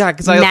guy? Yeah,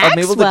 because I'm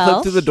able to Maxwell?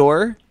 click through the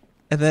door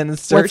and then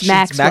search. It's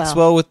Maxwell?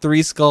 Maxwell with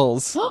 3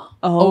 skulls. Oh.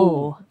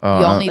 Oh, You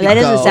all need That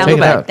to doesn't go. sound check it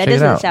good. out. That check it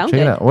doesn't out, sound check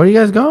it good. out. Where are you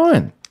guys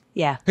going?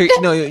 Yeah. Hey,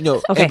 no,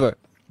 Okay. Amber,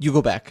 you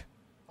go back.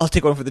 I'll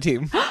take one for the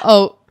team.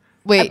 Oh,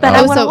 wait. But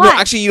I oh, wanna so watch.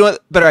 Actually, you know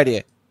what? Better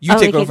idea. You Oh,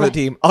 take okay, one for go the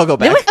team. I'll go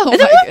back. oh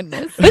my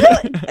goodness.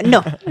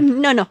 No.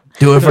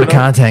 Do it for the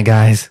content,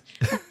 guys.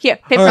 Here,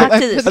 paper All right,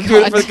 rock scissors. I'm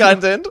doing it for the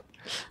content.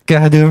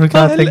 Gotta do it for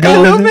content.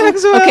 Hello, Go.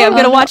 Maxwell. Okay, I'm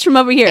gonna watch from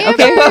over here.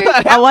 Okay, Amber.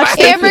 I'll watch.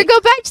 Amber, go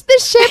back to the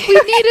ship. We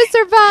need to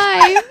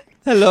survive.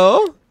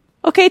 Hello.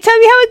 Okay, tell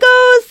me how it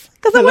goes.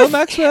 Cause Hello, I'm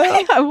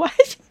Maxwell. I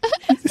watch.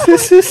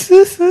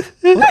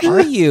 What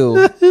are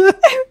you?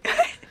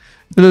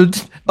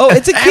 Oh,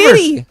 it's a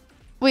kitty.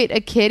 Wait,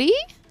 a kitty?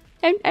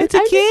 It's a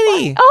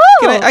kitty.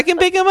 Oh, I can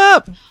pick him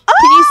up. Can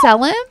you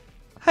sell him?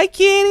 Hi,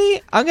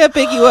 kitty. I'm gonna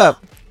pick you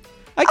up.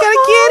 I got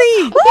a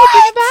kitty.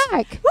 Okay,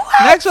 bring him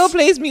back. Maxwell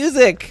plays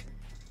music.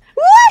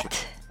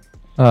 What?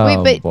 Oh,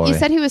 Wait, but boy. you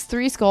said he was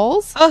 3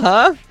 skulls?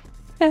 Uh-huh.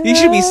 He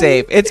should be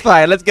safe. It's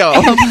fine. Let's go.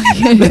 Oh my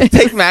goodness. Let's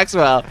take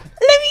Maxwell.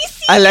 Let me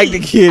see. I like the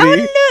I kitty.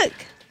 wanna look.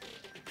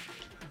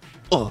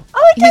 Oh.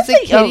 Oh, it He's does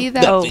a kitty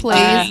that oh,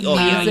 plays oh,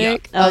 yeah,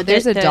 music. yeah. Oh,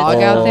 there's a there's-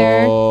 dog out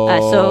there.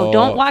 So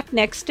don't walk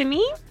next to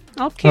me.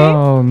 Okay.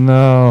 Oh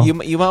no. You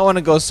might want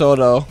to go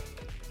solo.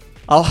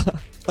 I'll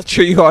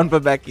cheer you on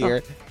from back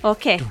here.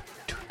 Okay.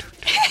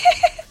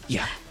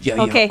 Yeah.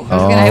 Okay. I was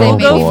gonna Oh, say will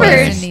maybe go boy.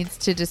 Mason first. needs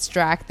to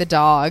distract the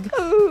dog.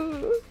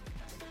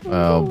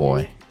 Oh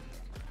boy.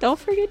 Don't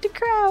forget to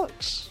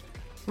crouch.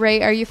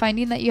 Ray, are you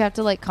finding that you have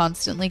to like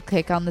constantly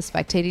click on the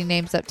spectating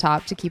names up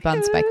top to keep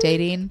on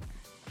spectating?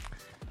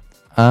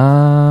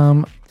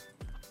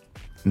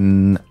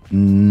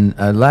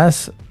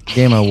 Last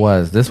game I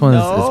was. This one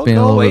it's been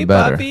a little bit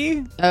better.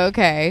 Puppy.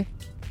 Okay.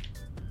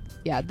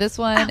 Yeah, this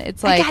one,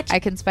 it's I like got you. I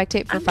can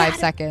spectate for I 5 got it.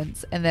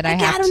 seconds and then I I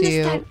got have him this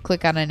to time.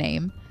 click on a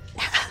name.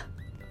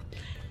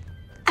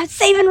 I'm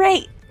saving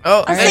Ray.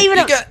 Oh, I'm saving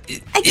him. I got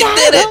it.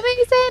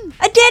 Oh, Mason!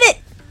 I did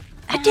it.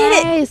 I did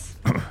it. Nice.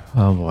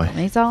 oh boy.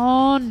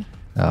 Mason.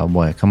 Oh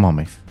boy. Come on,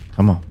 Mace.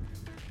 Come on.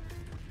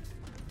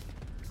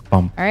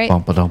 Bump. All right.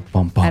 Bump. Bump.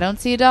 Bump. I don't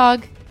see a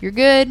dog. You're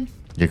good.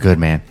 You're good,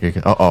 man. You're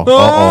good. Uh oh.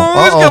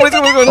 Oh, it's coming, it's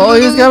coming, it's coming. Oh,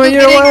 he's coming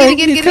your Get it, way.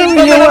 get it, He's get it,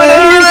 coming get your it. way.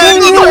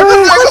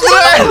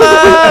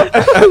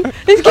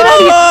 He's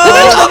coming your way.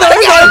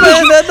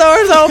 The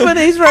door's open.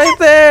 He's right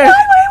there.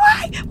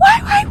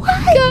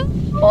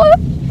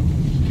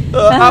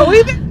 How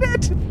we did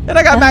it. And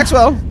I got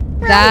Maxwell.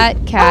 That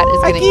cat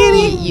is going to kitty.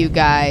 eat you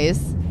guys.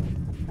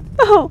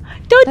 Oh,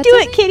 don't That's do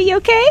okay. it, kitty.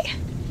 Okay?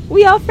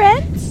 We all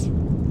friends?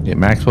 Yeah,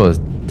 Maxwell is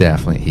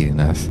definitely eating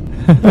us.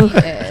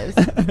 Yes.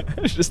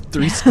 Just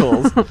 3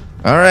 skulls. All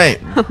right.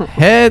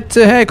 Head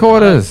to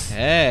headquarters.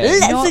 Hey.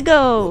 Let's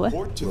go.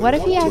 What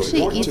if he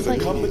actually eats like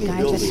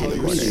guys at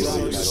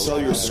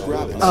headquarters?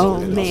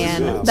 Oh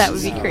man, that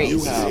would be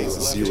crazy.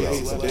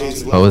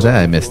 What was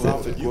that? I missed it.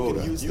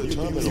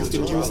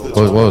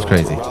 What was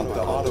crazy?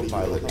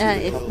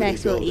 If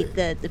Maxwell eat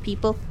the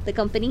people, the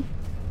company.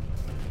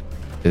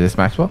 Is this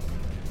Maxwell?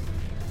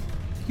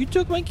 You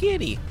took my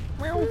kitty.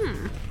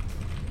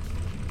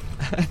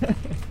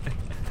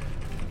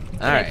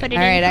 All right. Put it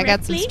All in right, I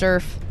got some correctly?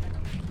 sturf.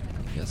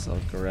 Guess I'll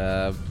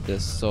grab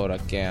this soda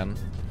can. And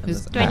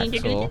Who's- this Do I need to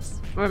do axle. this?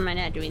 Or am I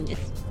not doing this?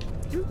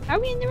 Are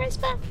we in the right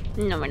spot?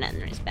 No, we're not in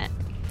the right spot.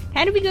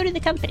 How do we go to the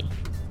company?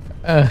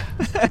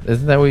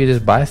 Isn't that where you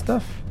just buy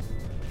stuff?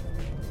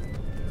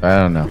 I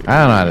don't know. I don't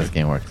know how this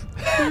game works.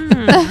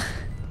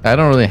 I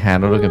don't really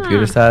handle the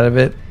computer side of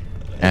it.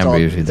 Amber all-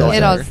 usually it's all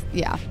does.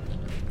 It that. all,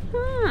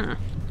 yeah.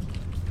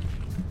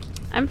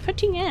 I'm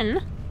putting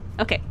in.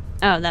 Okay.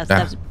 Oh, that's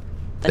the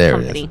there it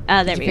company. is.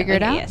 Ah, there Did we you go. figure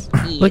it Okay,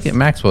 out? Yes. Look at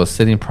Maxwell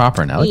sitting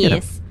proper now. Look at him.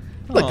 Yes.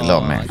 Look,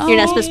 little man. You're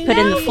not supposed to put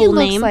in the now he full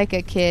looks name, like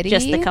a kitty.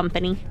 just the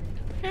company.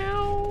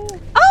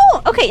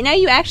 Oh, okay. Now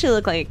you actually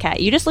look like a cat.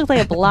 You just looked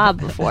like a blob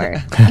before.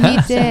 He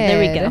did. There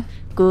we go.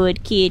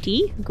 Good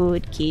kitty.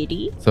 Good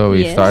kitty. So are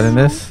we Yes. starting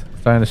this?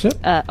 Starting the ship?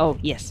 Oh,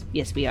 yes.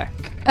 Yes, we are.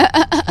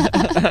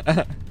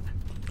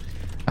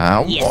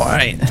 All Yes.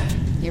 right.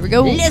 Here we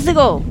go. Let's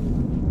go.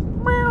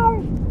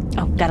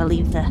 Oh, gotta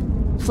leave the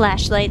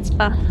flashlights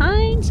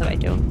behind so I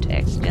don't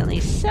accidentally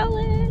sell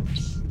it.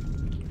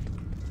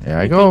 There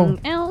I go.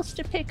 Anything else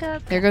to pick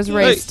up? There goes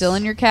Ray, Nice. still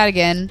in your cat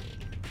again.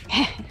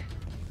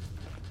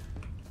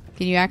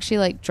 Can you actually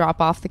like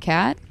drop off the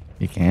cat?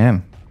 You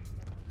can.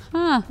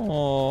 Huh.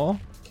 Aw.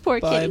 Poor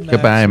Bye, kitty.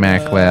 Goodbye,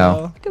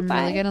 Maxwell. I'm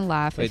Goodbye. really gonna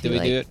laugh. Wait, if did you,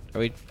 we do like- it? Are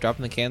we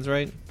dropping the cans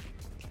right?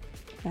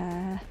 Did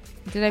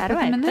I How put do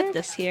I them in put there?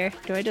 this here?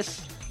 Do I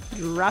just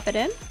drop it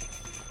in?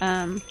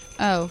 Oh,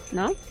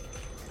 No?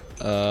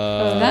 is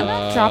that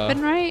not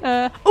dropping right?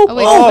 Oh, Oh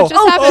wait, what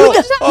just happened? What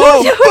just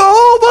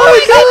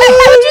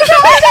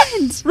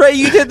happened? Ray,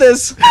 you did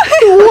this.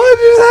 What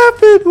just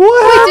happened?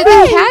 What Wait, did the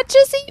happened? cat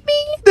just eat me?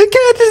 The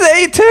cat just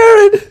ate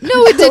Taryn.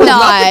 No, it did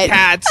not.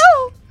 Cats.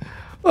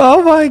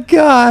 Oh my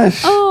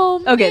gosh.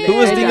 Oh, Okay, man. Who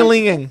was There you go.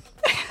 ding-a-linging?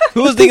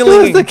 Who was It was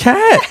ding-a-linging? the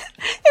cat.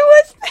 It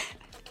was.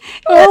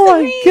 Oh wasn't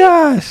my me.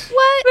 gosh.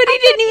 What? But he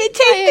didn't even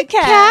take the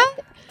cat.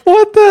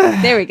 What the?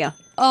 There we go.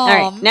 Oh, All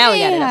right, now we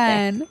got it up there.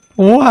 man.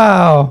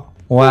 Wow.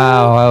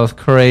 Wow, that was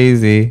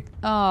crazy.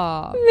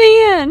 Oh,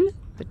 Man,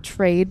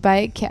 betrayed by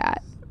a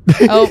cat.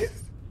 Oh,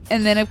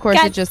 and then of course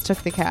Cat. it just took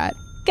the cat.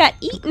 got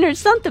eaten or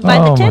something by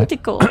Oh the my-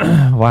 tentacle.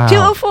 Wow.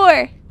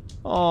 204.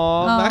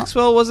 Aw,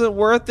 Maxwell wasn't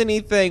worth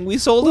anything. We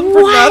sold him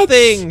for What?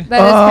 nothing.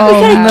 That is Oh,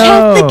 kind of Gotta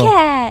sad. catch the no.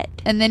 cat.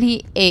 And then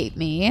he ate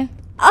me.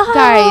 Oh.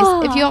 Guys,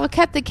 if you all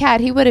kept the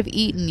cat, he would have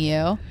eaten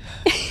you.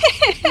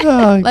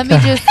 Oh, Let me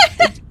God. just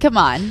come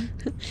on.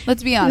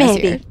 Let's be honest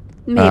Maybe. here.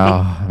 Maybe.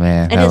 Oh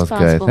man, It that is was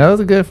possible. good. That was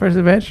a good first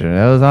adventure.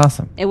 That was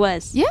awesome. It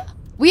was. Yeah,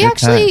 we Good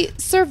actually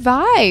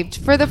survived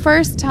for the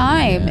first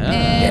time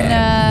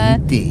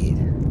in Indeed.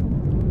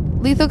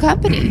 Lethal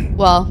Company.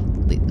 Well,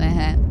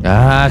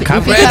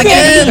 Copyright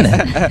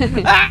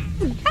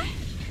again.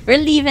 We're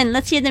leaving.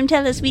 Let's hear them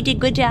tell us we did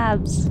good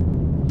jobs.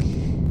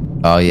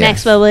 Oh yeah.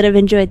 Maxwell would have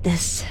enjoyed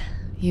this.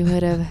 you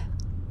would have.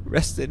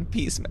 Rest in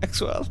peace,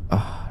 Maxwell.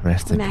 Oh,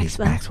 rest in peace,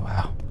 Maxwell.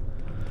 Maxwell.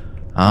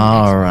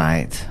 All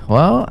right.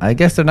 Well, I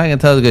guess they're not gonna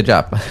tell us a good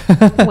job.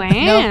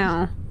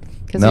 Wow.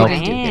 Because Nope. we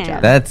didn't do a good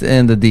job. That's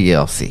in the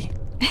DLC.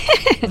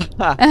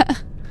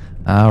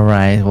 All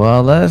right.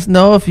 Well, let us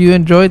know if you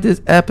enjoyed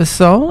this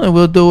episode, and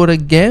we'll do it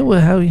again. We'll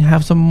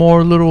have some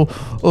more little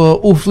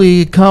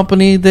Oofly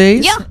company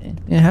days. Yeah.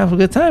 And have a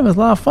good time. It's a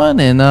lot of fun,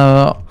 and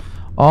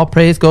all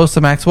praise goes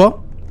to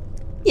Maxwell.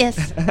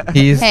 Yes.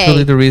 He's Hey.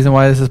 truly the reason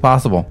why this is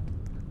possible.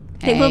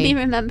 They will be Hey,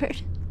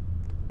 remembered.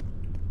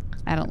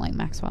 I don't like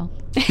Maxwell.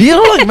 You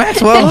don't like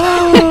Maxwell.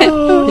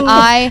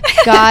 I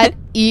got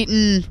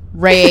eaten,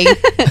 Ray.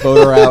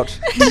 Vote her out.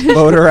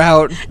 Vote her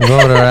out.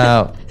 Vote her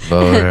out.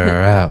 Vote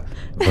her out.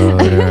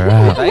 Vote her If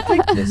out. I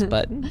click this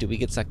button, do we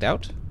get sucked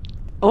out?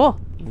 Oh.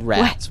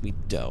 Rats, we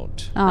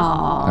don't.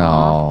 Aww.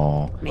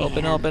 Oh.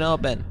 Open, open,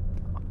 open.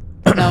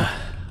 No.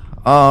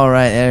 All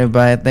right,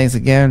 everybody. Thanks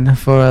again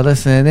for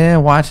listening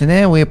in, watching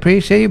in. We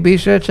appreciate you. Be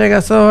sure to check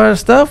out some of our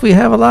stuff. We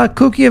have a lot of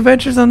kooky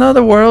adventures on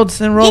other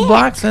worlds in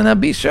Roblox, and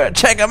be sure to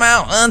check them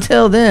out.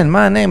 Until then,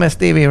 my name is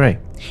Stevie Ray,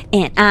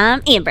 And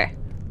I'm Amber.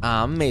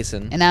 I'm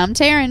Mason. And I'm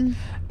Taryn.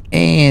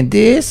 and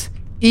this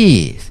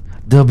is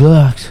the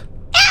Blocks.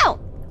 Ow!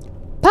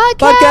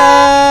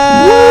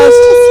 Podcast.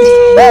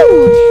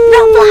 Roblox!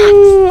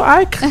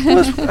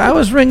 Ooh, I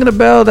was ringing a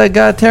bell that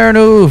got Taryn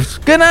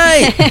Oofs. Good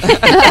night.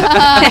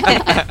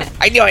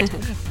 I knew it.